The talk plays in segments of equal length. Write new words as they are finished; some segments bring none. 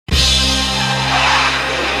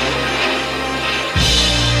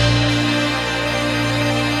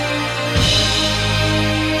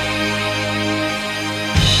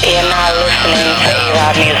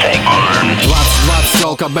20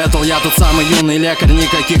 тёлка бэтл, я тот самый юный лекарь.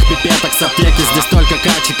 Никаких пипеток с аптеки, здесь только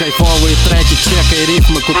качи, кайфовые треки, чекай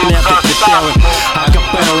рифмы, куплеты, припевы,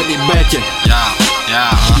 акапеллы и бэки.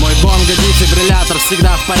 Мой бонго дефибриллятор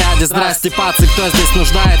всегда в порядке. Здрасте, пацы, кто здесь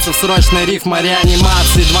нуждается в срочной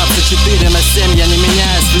рифмо-реанимации? 24/7 я не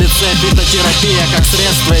меняюсь в лице. Фитотерапия как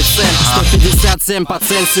средство и цель. 157 по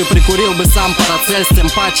Цельсию, прикурил бы сам парацель с тем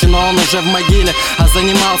патчи, но он уже в могиле. А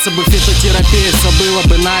занимался бы фитотерапией, все было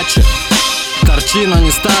бы иначе. Торчи, но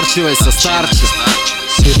не старчивайся, старче.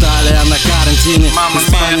 Италия на карантине,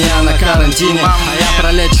 Испания на карантине, а я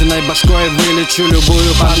пролеченной башкой вылечу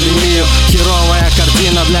любую пандемию. Херовая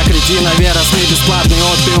картина для кретина, вера СМИ, бесплатный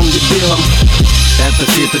опиум дебилам. Это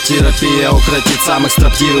фитотерапия, укротит самых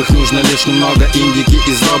строптивых. Нужно лишь немного индики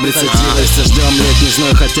из добрицативы. Все ждем летний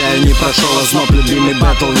зной, хотя и не прошел озноб. Любимый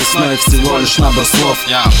бэтл весной, всего лишь набор слов.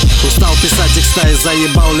 Устал писать текста и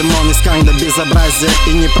заебал лимон из канга безобразия. И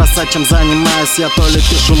не просто чем занимаюсь я, то ли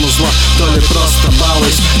пишу музло, то ли просто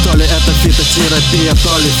балуюсь. То ли это фитотерапия,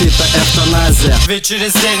 то ли фитоэвтаназия. Ведь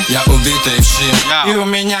через день я убитый в щи, и у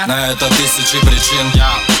меня на это тысячи причин.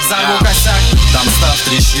 Зову косяк, там став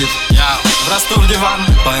трещит, врасту в диван,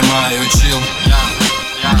 поймаю чил.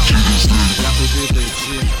 Я убитый